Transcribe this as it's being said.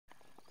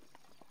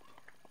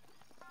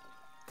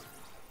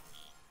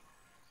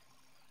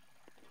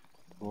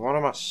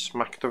I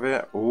smacked of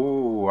it.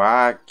 Ooh,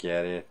 I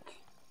get it.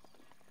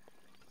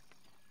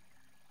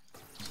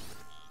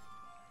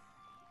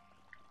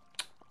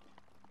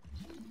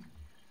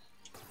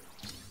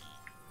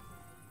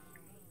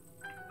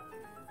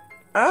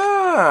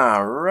 Ah,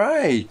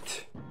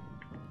 right.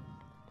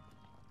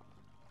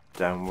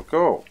 Down we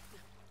go.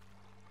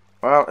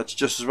 Well, it's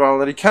just as well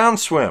that he can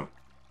swim.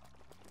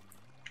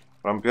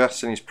 But I'm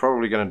guessing he's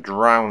probably going to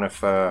drown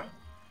if... Might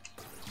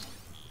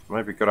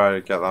be a good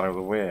idea to get that out of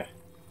the way.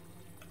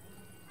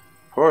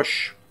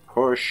 Push,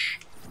 push,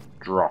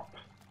 drop.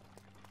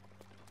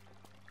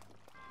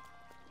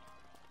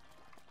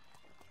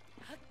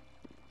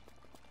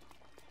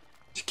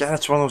 Again,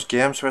 it's one of those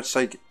games where it's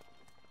like...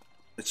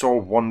 It's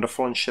all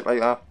wonderful and shit like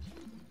that.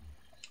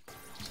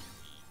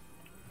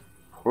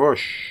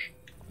 Push.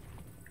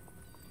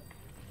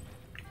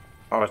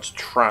 Oh, let's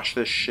trash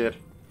this shit.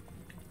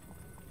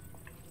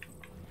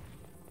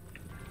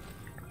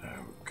 There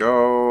we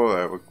go,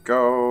 there we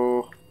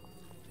go.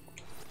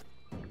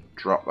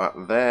 Drop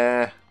that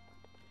there.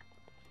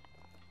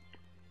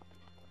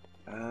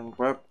 And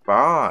we're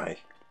by.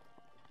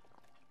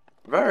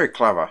 Very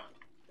clever.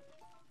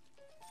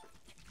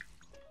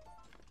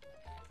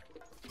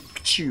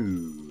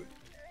 Chew.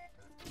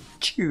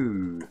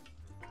 Chew.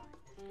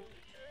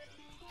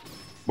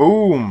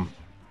 Boom.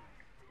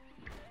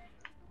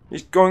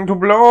 He's going to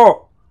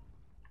blow.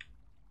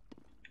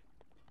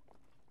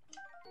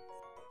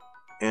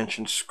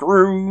 Ancient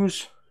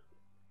screws.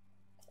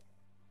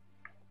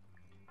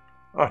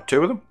 Oh,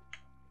 two of them.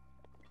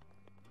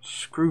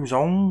 Screws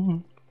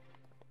on.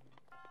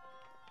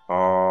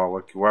 Oh,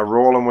 look, we're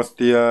rolling with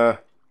the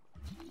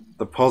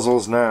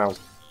puzzles now.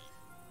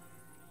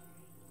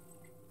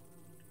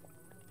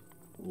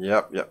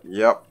 Yep, yep,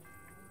 yep.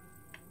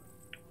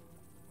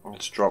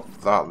 Let's drop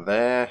that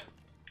there.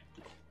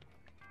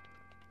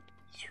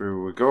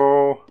 Through we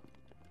go.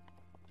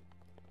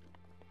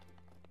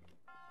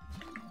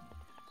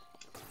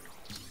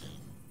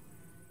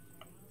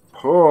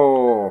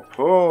 Pull,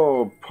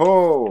 pull,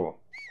 pull.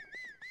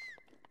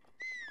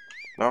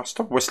 No,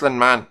 stop whistling,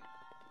 man.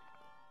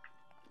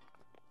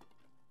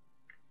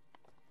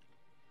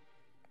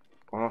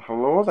 Well,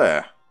 hello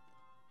there.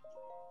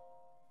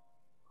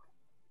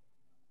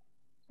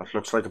 That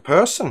looks like a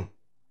person.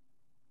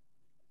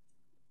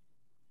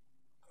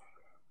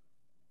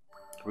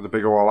 With a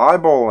big old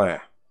eyeball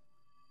there.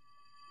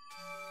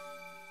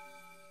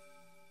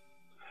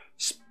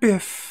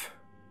 Spiff.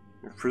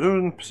 If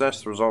Rich-Ribution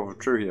possessed the resolve of a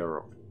true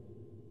hero.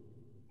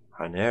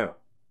 I know.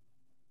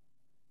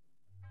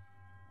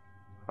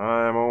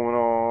 I am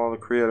Omino, the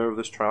creator of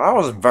this trial. That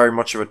wasn't very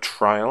much of a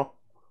trial.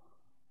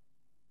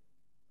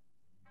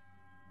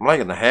 I'm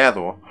liking the hair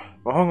though.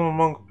 The Hungry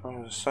Monk,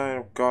 the sign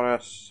of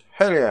goddess.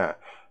 Hell yeah!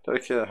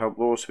 Dedicated to help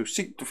those who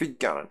seek to defeat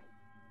Ganon.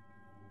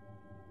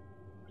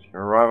 With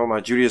your arrival,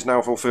 my duty is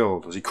now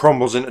fulfilled as he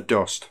crumbles into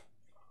dust.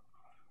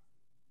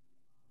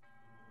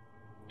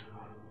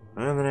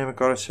 In the name of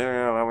goddess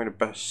Helia, allow me to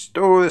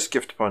bestow this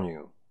gift upon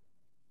you.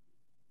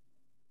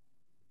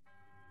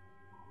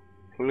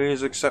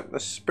 Please accept the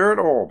spirit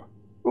orb.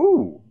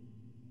 Ooh.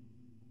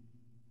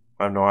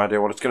 I have no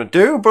idea what it's going to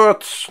do,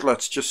 but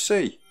let's just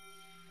see.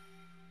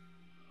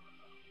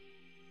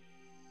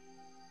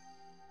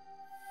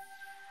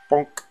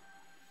 Bonk.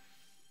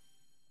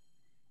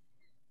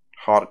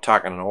 Heart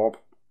attack and an orb.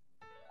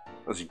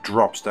 As he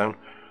drops down.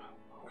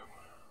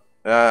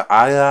 Yeah.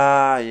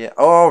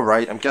 Oh,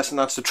 right. I'm guessing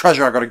that's the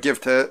treasure I got to give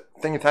to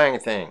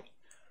Thingy Thing.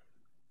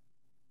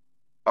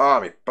 Ah,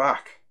 me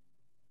back.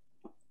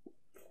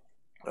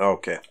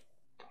 Okay.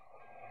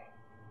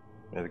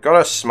 Yeah, they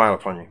got a smile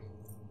upon you.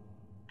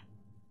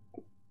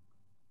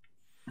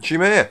 She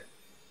may.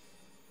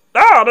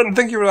 Ah, I didn't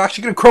think you were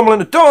actually going to crumble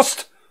into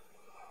dust.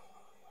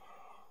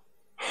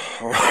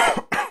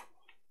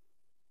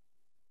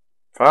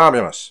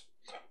 Fabulous.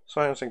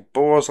 Silencing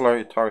boars allow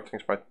you to target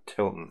things by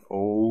tilting.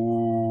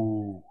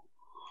 Oh.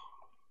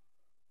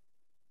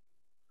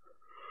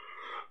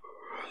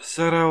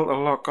 ZL, a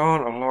lock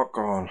on, a lock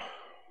on.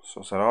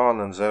 So Z on,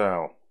 then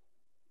ZL.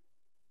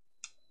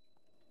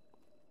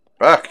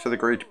 Back to the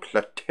Great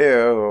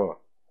Plateau.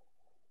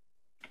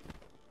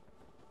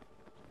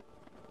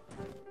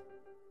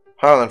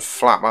 How then,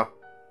 Flapper?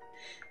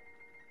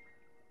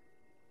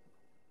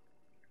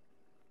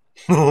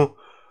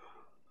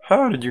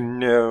 How did you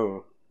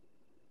know?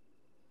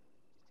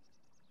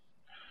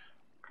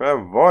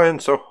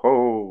 Clairvoyance, oh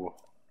ho!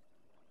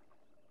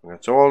 When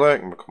it's older, it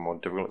can become more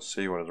difficult to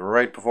see what is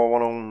right before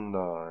one own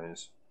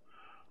eyes.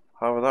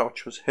 However, that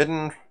which was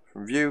hidden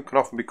from view can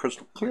often be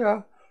crystal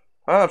clear.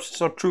 Perhaps it's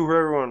not true for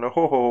everyone. Oh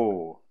ho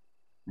ho!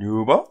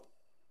 Nuba?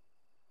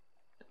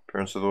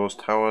 Appearance of those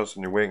towers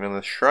and the awakening of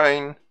the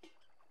shrine.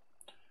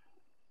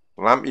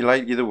 Lampy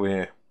light either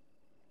way.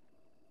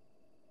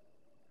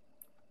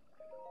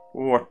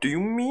 What do you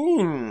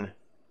mean?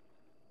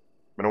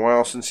 Been a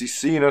while since he's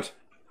seen it.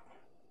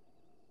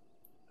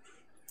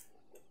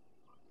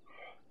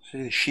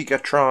 See the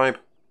Sheikah tribe.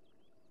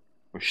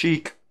 Or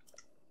Sheik.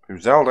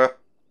 Who's Zelda.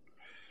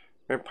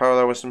 Great power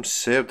that wisdom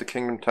saved the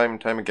kingdom time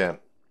and time again.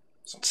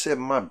 It's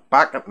saving my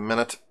back at the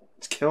minute.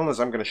 It's killing us.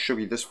 I'm going to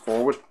shuggy this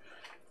forward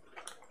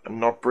and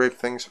not break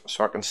things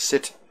so I can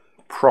sit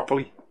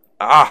properly.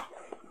 Ah!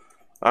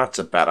 That's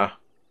a better.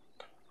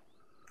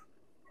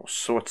 Or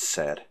so it's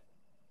said.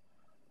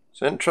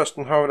 It's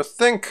interesting how to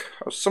think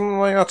of something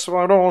like that's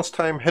about all this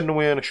time hidden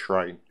away in a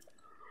shrine.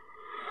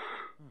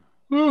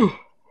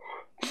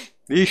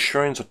 These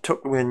shrines are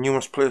tucked away in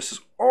numerous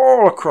places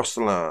all across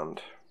the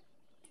land.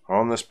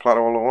 On this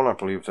plateau alone, I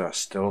believe there are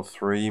still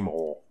 3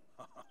 more.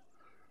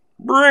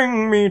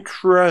 Bring me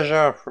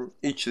treasure from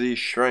each of these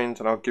shrines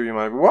and I'll give you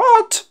my...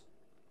 What?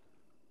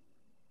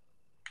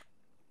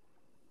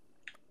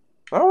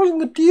 That wasn't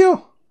the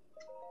deal.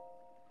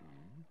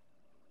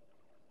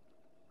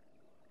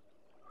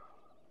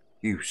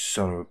 You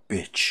son of a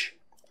bitch.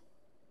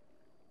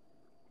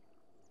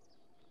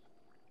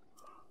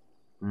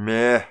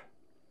 Meh.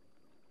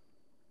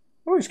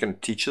 Oh, he's going to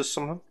teach us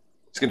something.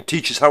 He's going to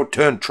teach us how to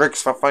turn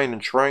tricks for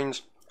finding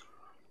shrines.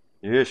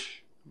 Yes.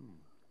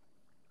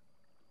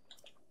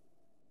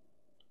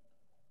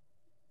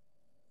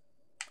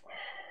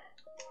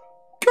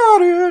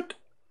 Got it!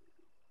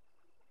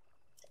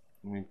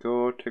 There we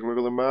go, take a look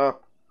at the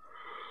map.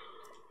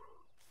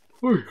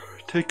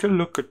 Take a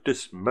look at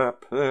this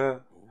map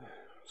there.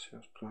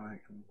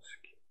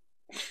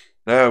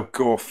 Now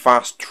go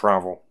fast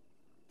travel.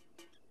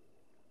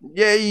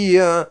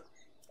 Yeah!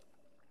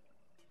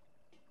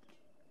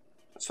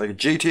 It's like a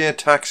GTA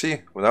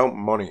taxi without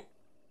money.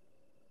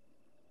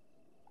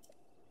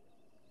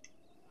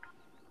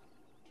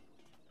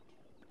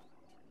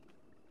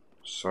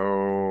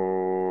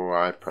 So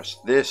I press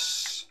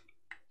this.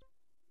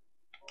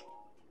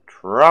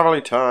 Travel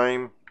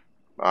time.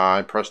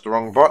 I pressed the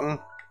wrong button.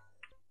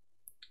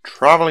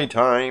 Travel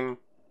time.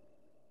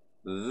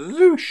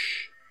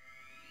 Zoosh.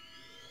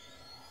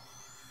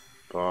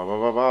 Ba ba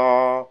ba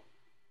ba.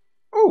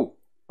 Oh,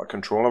 my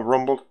controller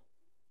rumbled.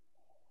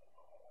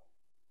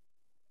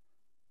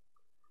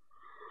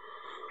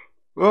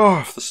 Oh,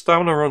 if the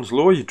stamina runs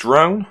low, you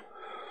drown.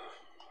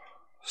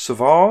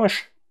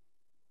 Savage.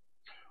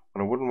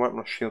 When a wooden weapon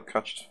or shield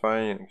catches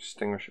fire, you can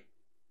extinguish it.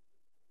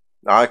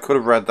 I could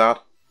have read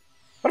that.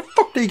 How the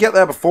fuck did he get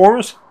there before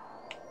us?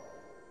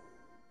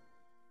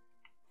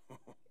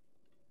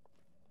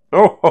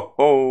 Oh ho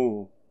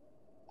ho!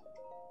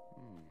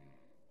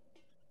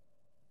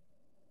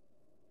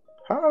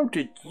 How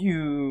did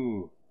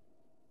you?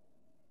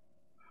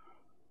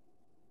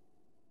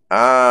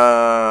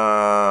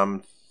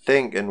 I'm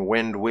thinking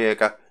Wind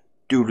Waker,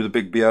 dude with the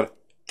big beard,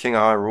 King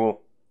of Hyrule.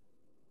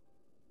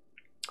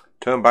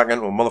 Turn back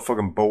into a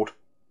motherfucking boat.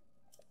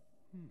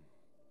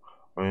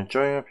 I'm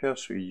enjoying up here,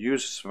 so you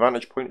use this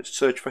vantage point to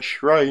search for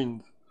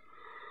shrines.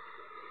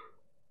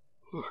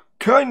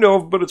 Kind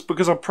of, but it's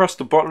because I pressed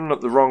the button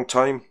at the wrong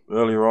time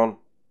earlier on.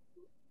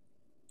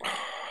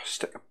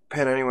 Stick a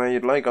pin anywhere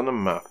you'd like on the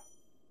map.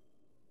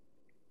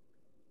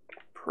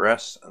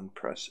 Press and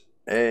press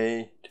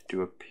A to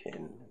do a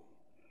pin.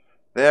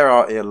 There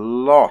are a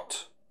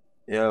lot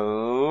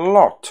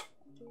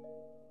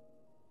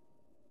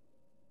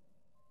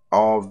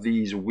of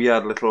these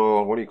weird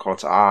little, what do you call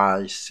it,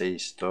 I see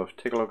stuff.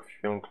 Take a look if you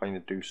feel inclined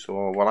to do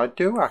so. Well, I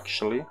do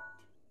actually.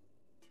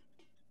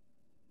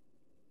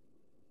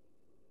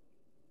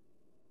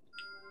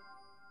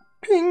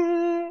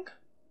 Ping!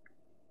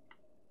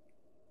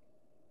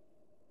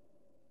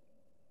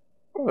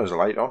 Oh, there's a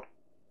light on.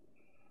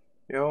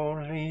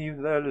 You'll leave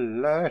the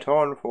light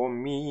on for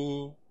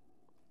me.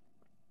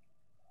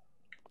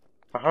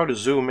 How to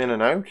zoom in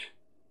and out?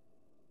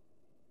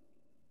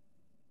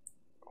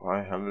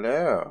 Why,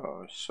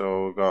 hello.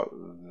 So we got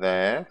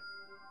there.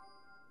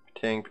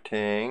 Patang,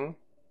 patang.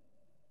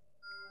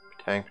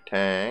 Patang,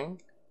 patang.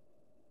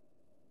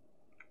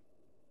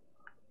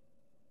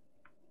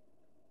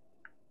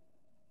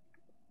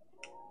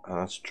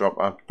 Let's drop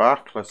that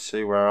back. Let's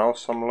see where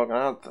else I'm looking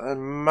at. The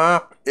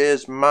map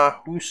is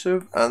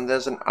massive, and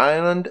there's an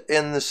island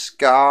in the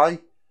sky.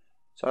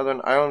 It's either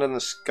an island in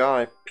the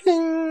sky.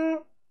 Ping!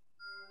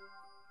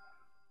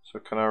 So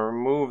can I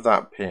remove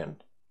that pin?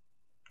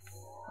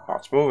 Oh,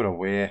 it's moving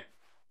away.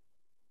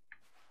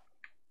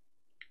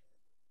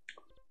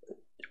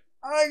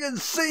 I can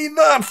see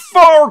that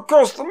far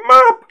across the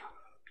map!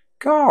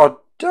 God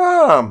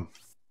damn!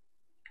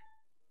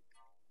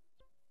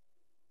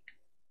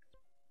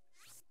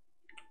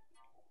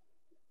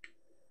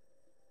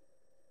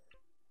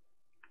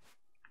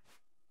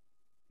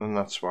 And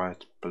that's why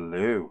it's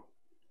blue.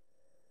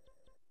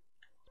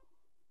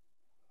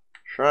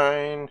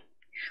 Shrine,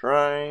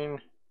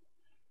 shrine,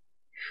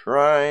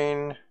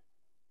 shrine.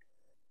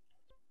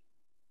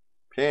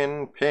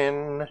 Pin,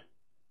 pin.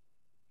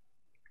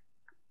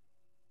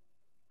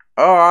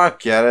 Oh, I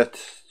get it.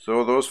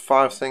 So those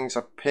 5 things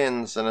are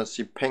pins, and as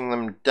you ping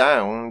them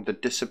down, they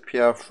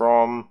disappear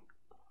from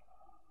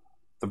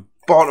the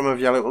bottom of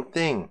your little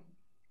thing.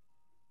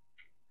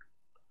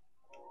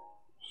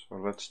 So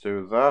let's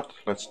do that.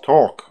 Let's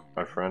talk,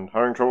 my friend.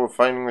 Having trouble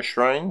finding the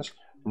shrines?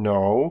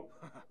 No.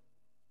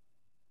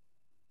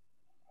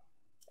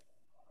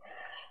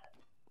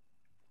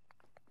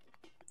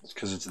 It's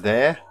because it's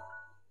there.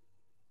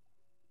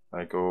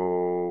 I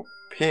go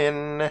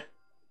pin.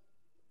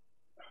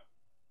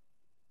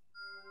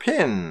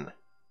 Pin.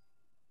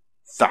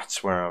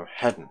 That's where I'm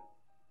heading.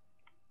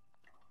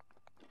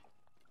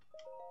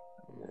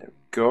 There we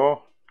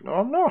go. No,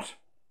 I'm not.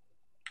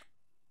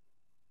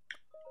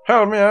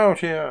 Help me out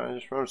here. I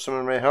just wrote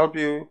someone may help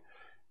you.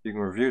 You can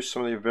review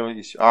some of the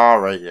abilities.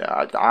 Alright,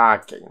 yeah.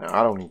 Okay, now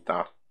I don't need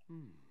that.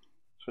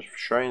 Search for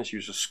shrines.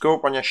 Use a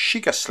scope on your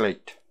Sheikah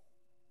slate.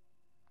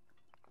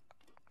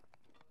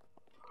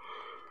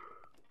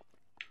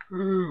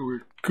 Here we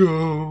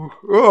go.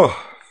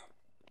 Oh.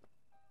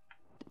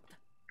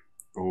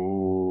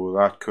 Oh,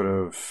 that could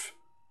have.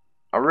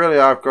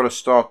 I've got to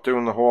start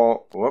doing the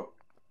whole. Whoop.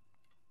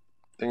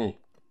 Thingy.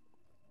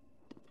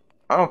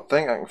 I don't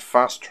think I can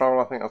fast travel.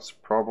 I think that's the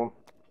problem.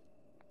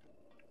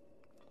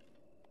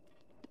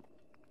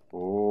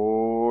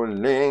 Oh,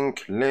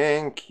 Link,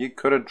 you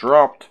could have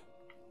dropped.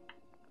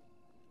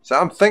 So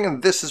I'm thinking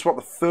this is what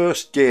the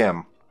first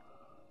game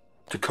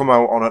to come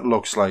out on it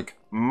looks like.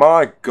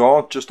 My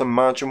god, just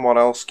imagine what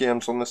else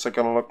games on this are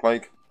going to look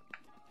like.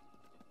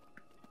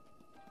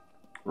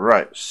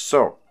 Right,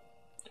 so.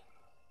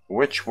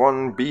 Which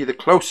one be the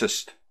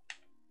closest?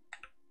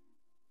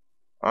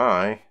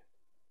 I'm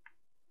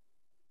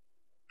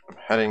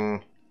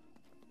heading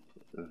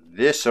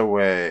this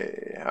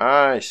away.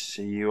 I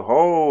see you.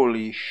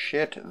 Holy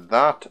shit,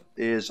 that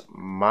is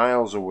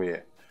miles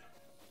away.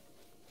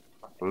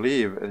 I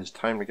believe it is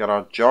time to get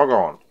our jog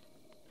on.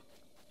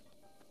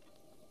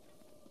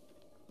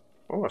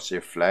 Oh, I see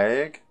a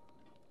flag.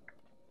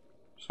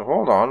 So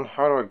hold on,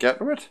 how do I get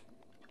to it?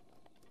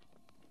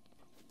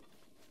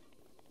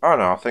 Oh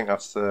no, I think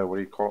that's the, what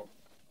do you call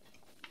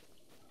it?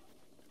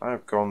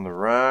 I've gone the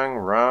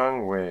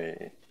wrong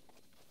way.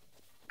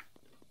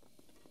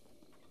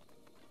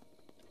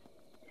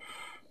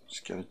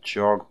 Let's get a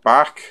jog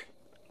back.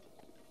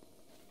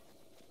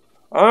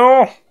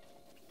 Oh!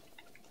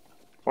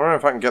 Wondering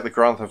if I can get the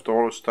Grand Theft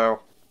Auto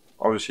style.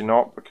 Obviously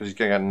not, because he's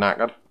gonna get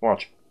knackered.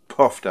 Watch.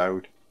 Puffed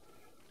out.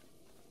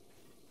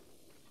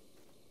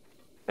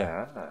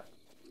 Ah.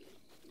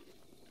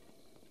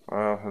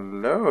 Well,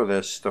 hello,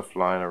 there's stuff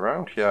lying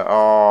around here.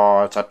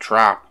 Oh, it's a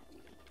trap.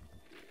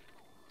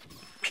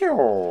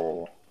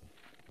 Pew!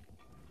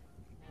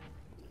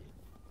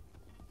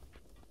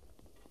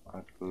 I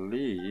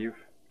believe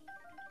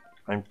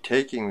I'm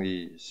taking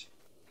these.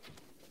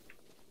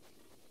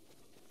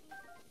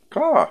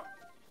 Car.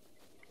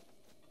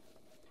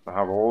 I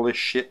have all this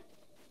shit.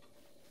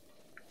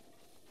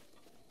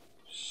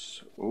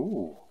 So,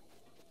 ooh.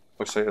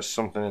 Looks like there's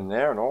something in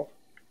there and all.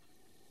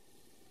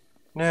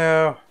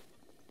 No.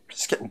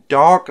 It's getting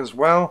dark as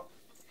well.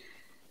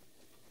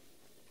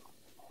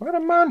 Wait a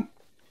man.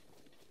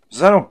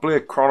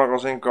 Xenoblade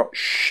Chronicles ain't got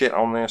shit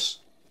on this.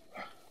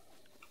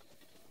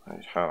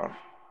 Hold on.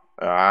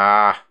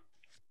 Ah.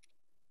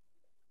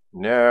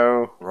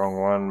 No, wrong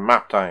one.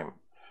 Map time.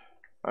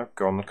 I've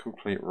gone the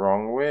complete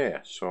wrong way.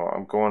 So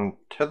I'm going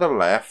to the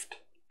left.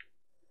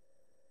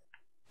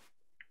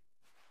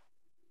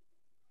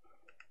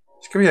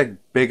 It's gonna be like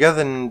bigger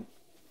than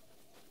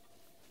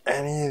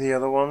any of the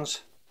other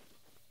ones.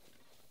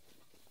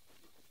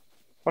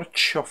 What a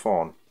chuff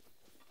on.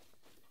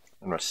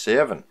 And we're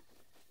saving.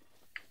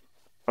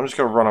 I'm just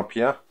gonna run up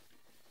here.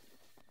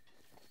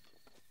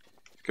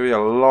 It's gonna be a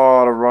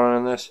lot of running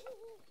in this.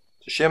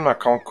 It's a shame that I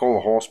can't call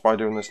the horse by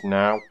doing this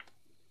now.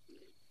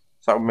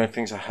 So that would make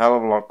things a hell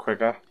of a lot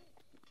quicker.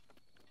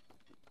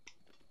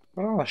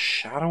 Look at all the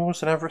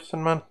shadows and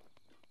everything, man.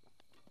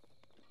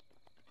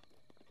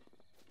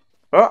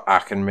 Oh, I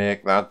can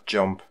make that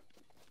jump.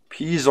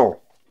 Peasel.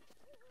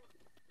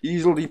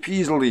 Easily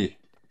peasily.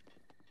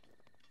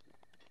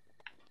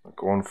 I'm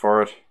going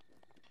for it.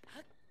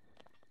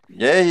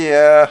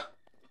 Yeah.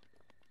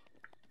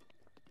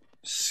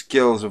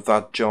 Skills of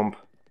that jump.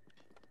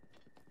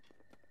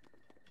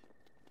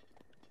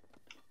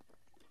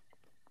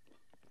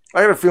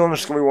 I got a feeling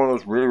this is going to be one of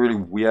those really, really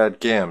weird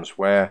games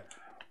where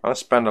I'm going to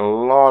spend a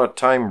lot of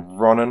time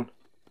running.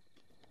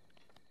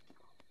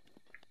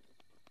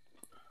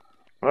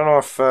 I don't know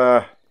if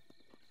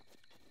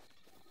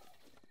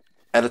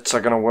edits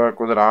are going to work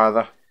with it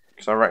either,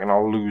 because I reckon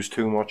I'll lose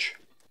too much.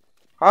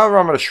 However,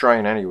 I'm at a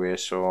shrine anyway,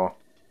 so...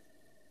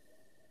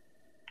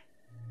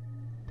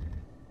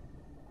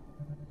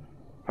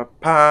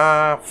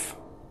 Path.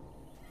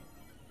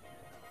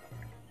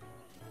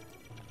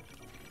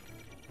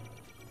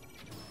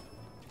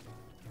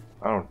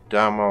 I don't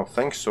damn well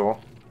think so.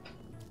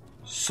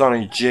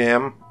 Sonny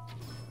Jim.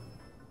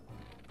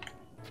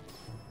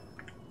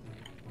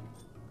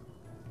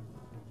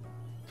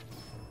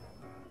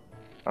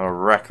 I'll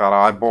wreck that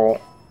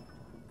eyeball.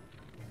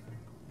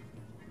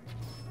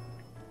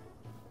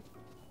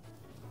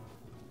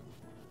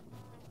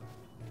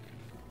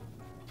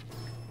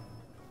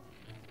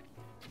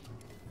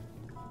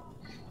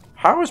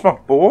 How is my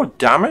board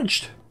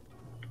damaged?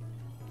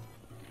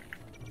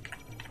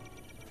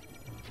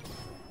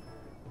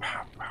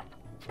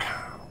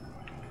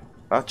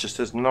 That just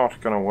is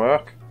not gonna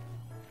work.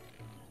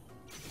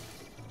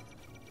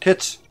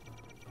 Tits!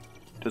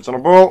 Tits on a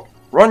ball!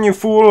 Run, you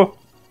fool!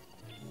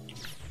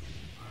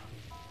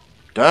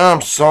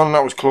 Damn, son,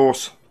 that was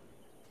close.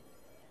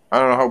 I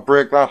don't know how to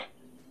break that.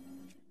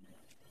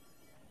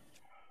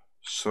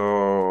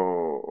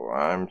 So,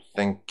 I'm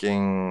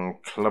thinking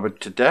club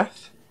it to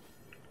death.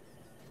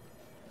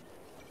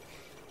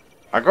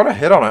 I got a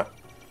hit on it.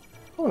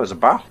 Oh, there's a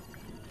bat.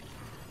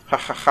 Ha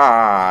ha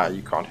ha,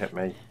 you can't hit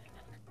me.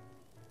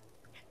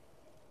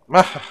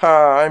 Ha ha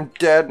ha, I'm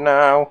dead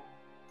now.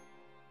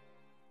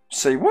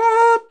 Say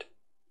what?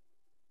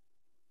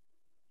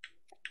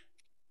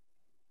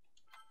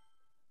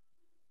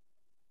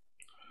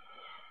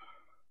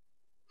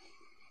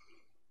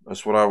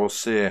 That's what I will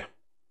say.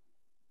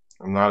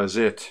 And that is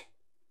it.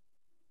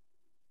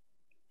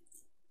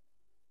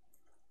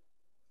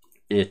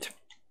 The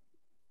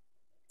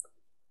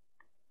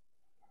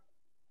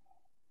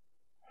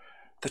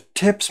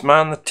tips,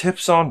 man, the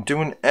tips aren't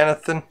doing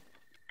anything.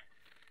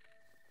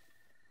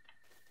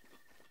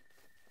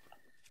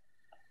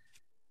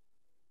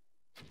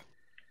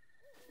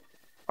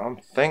 I'm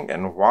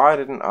thinking, why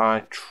didn't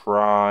I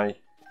try?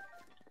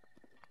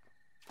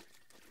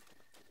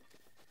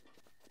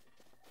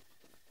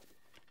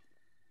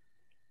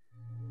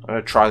 I'm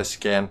gonna try this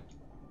again.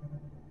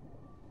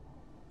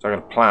 So I got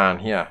a plan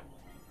here.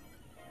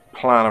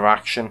 Plan of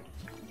action.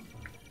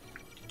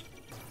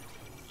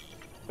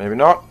 Maybe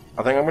not.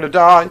 I think I'm gonna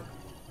die.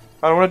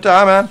 I don't wanna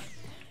die, man.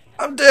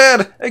 I'm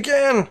dead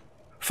again.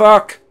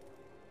 Fuck.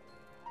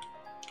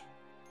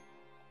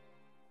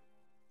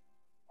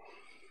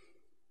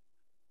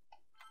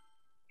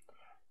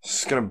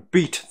 This is gonna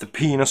beat the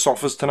penis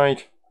off us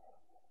tonight.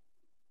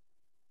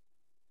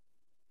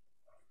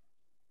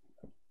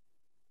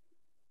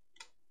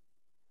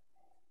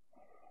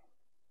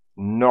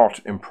 Not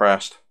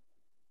impressed.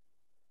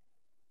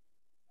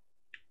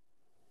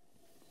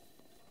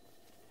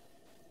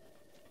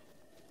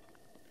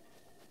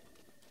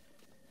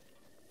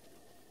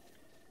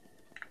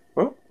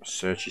 Oh,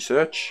 searchy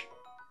search.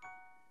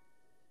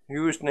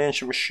 Used an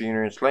ancient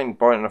machinery. It's laying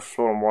bite on the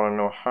floor and want to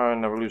know how I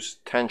never lose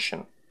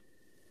tension.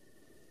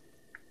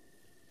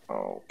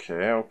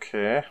 Okay,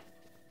 okay.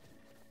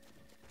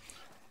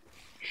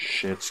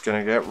 Shit's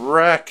gonna get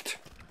wrecked.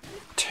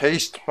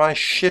 Taste my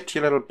shit,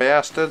 you little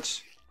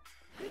bastards.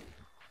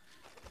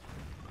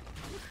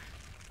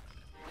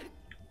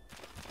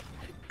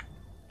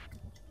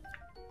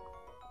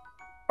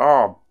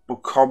 Oh,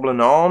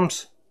 bokoblin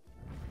arms.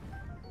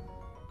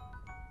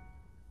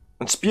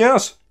 And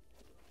spears.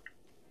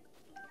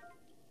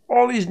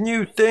 All these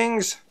new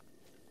things.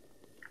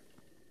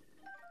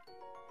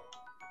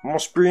 More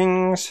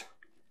springs.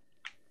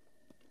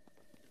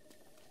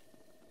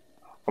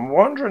 I'm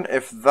wondering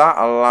if that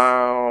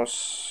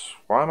allows...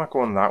 Why am I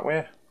going that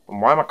way?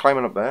 And why am I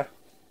climbing up there?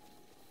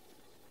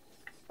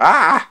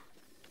 Ah!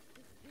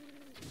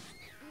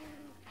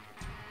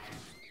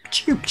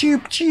 Choop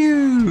choop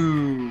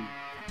choo!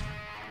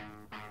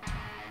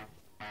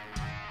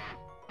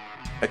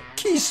 A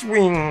key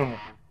swing!